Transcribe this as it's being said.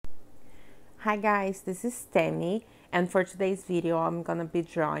Hi guys, this is Temi, and for today's video I'm gonna be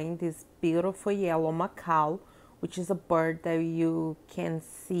drawing this beautiful yellow macaw, which is a bird that you can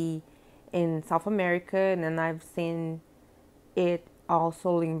see in South America, and then I've seen it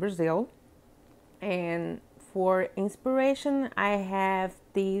also in Brazil. And for inspiration I have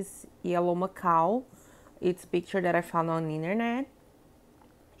this yellow macaw. It's a picture that I found on the internet,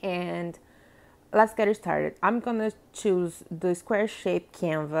 and let's get it started. I'm gonna choose the square shape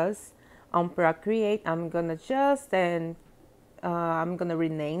canvas on Procreate. I'm gonna I'm gonna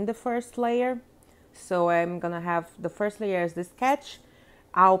rename the first layer. So I'm gonna have the first layer as the sketch.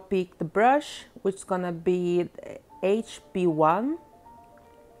 I'll pick the brush, which is gonna be HB1,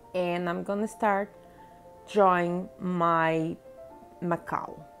 and I'm gonna start drawing my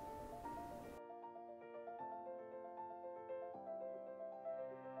macaw.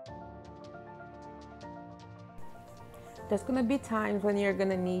 There's gonna be times when you're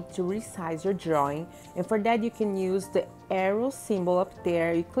gonna need to resize your drawing, and for that you can use the arrow symbol up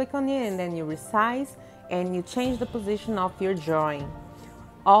there. You click on it and then you resize and you change the position of your drawing.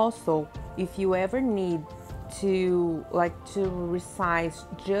 Also, if you ever need to resize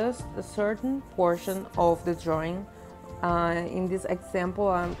just a certain portion of the drawing, in this example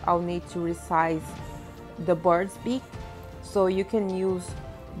I'll need to resize the bird's beak, so you can use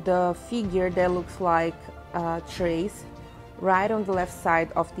the figure that looks like a trace right on the left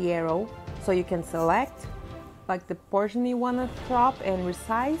side of the arrow, so you can select like the portion you want to crop and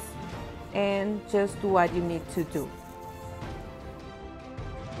resize and just do what you need to do.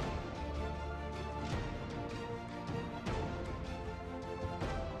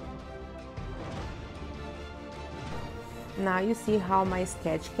 Now you see how my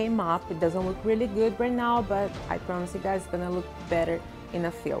sketch came up. It doesn't look really good right now, but I promise you guys it's gonna look better in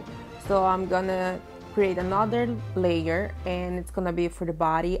a fill. So I'm gonna create another layer, and it's gonna be for the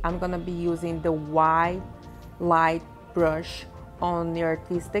body. I'm gonna be using the white light brush on the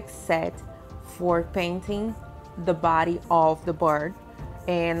artistic set for painting the body of the bird,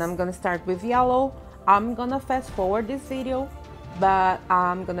 and I'm gonna start with yellow. I'm gonna fast forward this video, but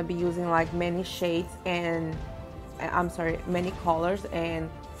I'm gonna be using like many shades and many colors, and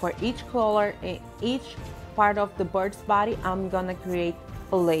for each color and each part of the bird's body I'm gonna create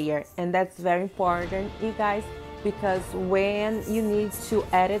a layer. And that's very important, you guys, because when you need to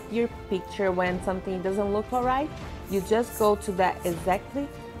edit your picture, when something doesn't look alright, you just go to that exactly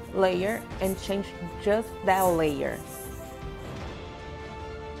layer and change just that layer.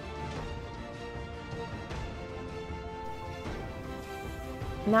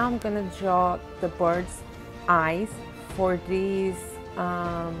 Now I'm gonna draw the bird's eyes. For this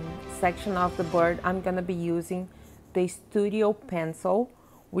section of the bird, I'm gonna be using the studio pencil,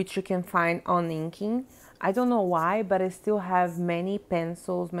 which you can find on Inking. I don't know why, but I still have many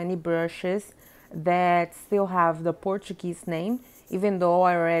pencils, many brushes that still have the Portuguese name, even though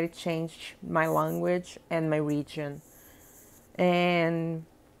I already changed my language and my region. And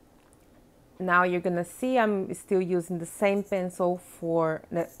now you're gonna see I'm still using the same pencil for,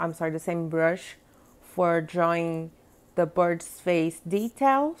 the same brush for drawing the bird's face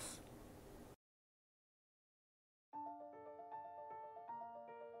details.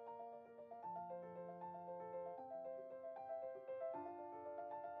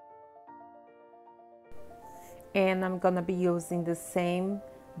 And I'm gonna be using the same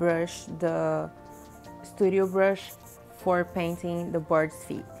brush, the studio brush, for painting the bird's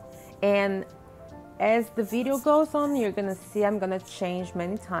feet. And as the video goes on, you're gonna see I'm gonna change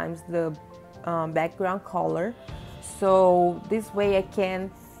many times the background color, so this way I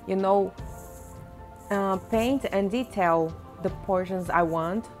can, paint and detail the portions I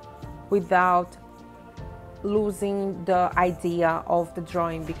want without losing the idea of the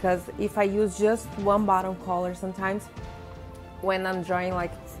drawing. Because if I use just one bottom color, sometimes when I'm drawing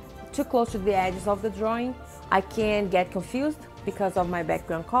like too close to the edges of the drawing, I can get confused because of my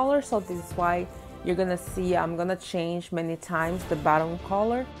background color. So this is why you're gonna see I'm gonna change many times the bottom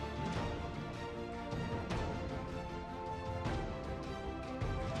color.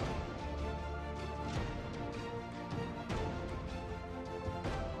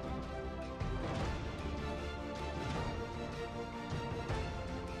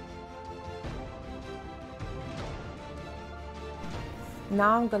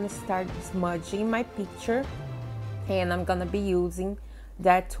 Now I'm gonna start smudging my picture, and I'm gonna be using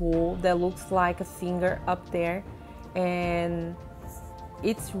that tool that looks like a finger up there, and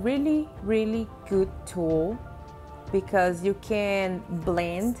it's really good tool because you can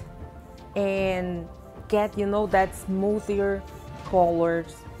blend and get that smoother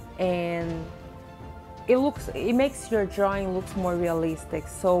colors, and it makes your drawing looks more realistic.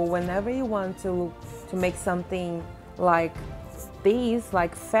 So whenever you want to make something like these,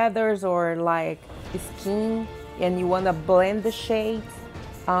 like feathers or like skin, and you want to blend the shades,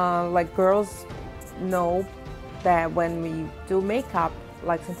 like girls know that when we do makeup,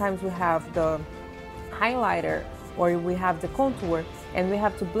 like sometimes we have the highlighter or we have the contour and we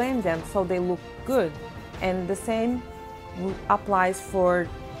have to blend them so they look good, and the same applies for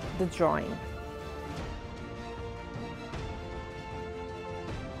the drawing.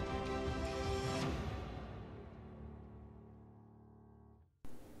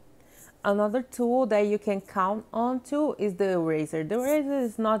 Another tool that you can count on too is the eraser. The eraser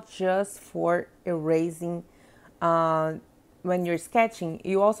is not just for erasing when you're sketching.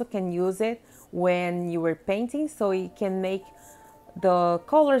 You also can use it when you were painting, so it can make the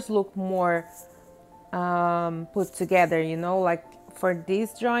colors look more put together, you know. Like for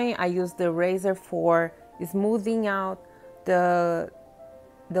this drawing, I use the eraser for smoothing out the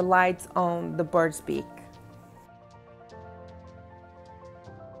lights on the bird's beak.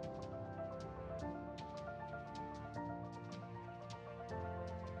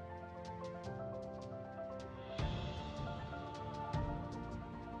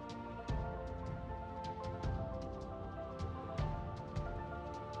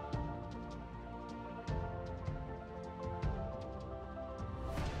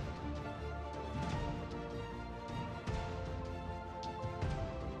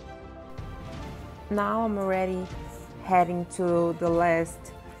 Now I'm already heading to the last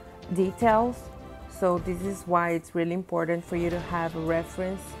details. So this is why it's really important for you to have a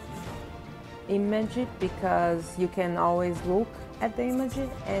reference image, because you can always look at the image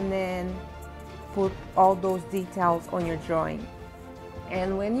and then put all those details on your drawing.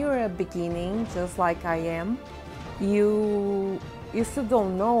 And when you're beginning, just like I am, you still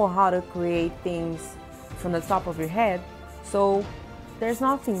don't know how to create things from the top of your head. So there's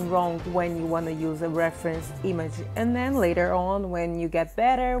nothing wrong when you want to use a reference image. And then later on, when you get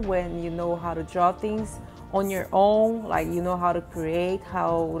better, when you know how to draw things on your own, like you know how to create,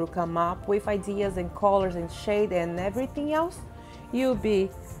 how to come up with ideas and colors and shade and everything else, you'll be,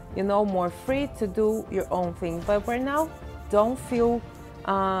 you know, more free to do your own thing. But right now, don't feel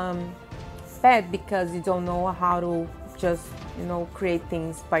bad because you don't know how to just, you know, create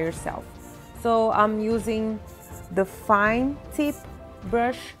things by yourself. So I'm using the fine tip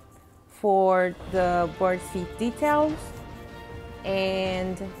brush for the bird's feet details,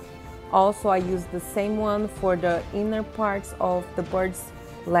 and also I use the same one for the inner parts of the bird's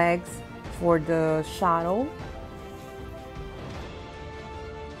legs for the shadow.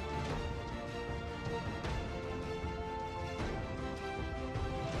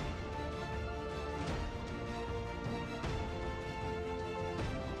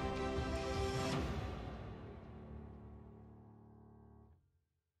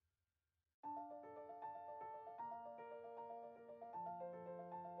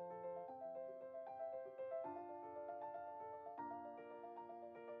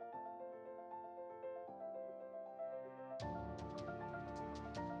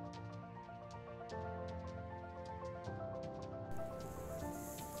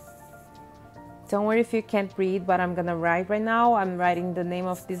 Don't worry if you can't read what I'm gonna write right now. I'm writing the name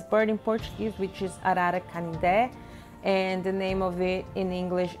of this bird in Portuguese, which is Arara canindé, and the name of it in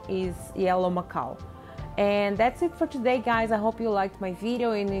English is yellow macaw. And that's it for today, guys. I hope you liked my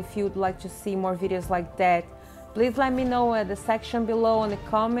video, and if you'd like to see more videos like that, please let me know at the section below in the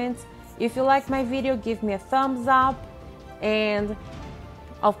comments. If you like my video, give me a thumbs up, and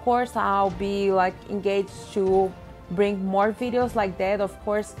of course I'll be like engaged to bring more videos like that, of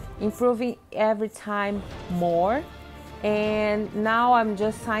course improving every time more. And now I'm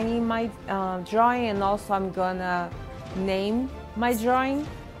just signing my drawing, and also I'm gonna name my drawing,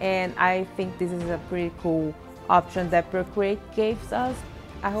 and I think this is a pretty cool option that Procreate gave us.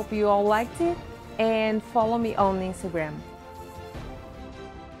 I hope you all liked it, and follow me on Instagram.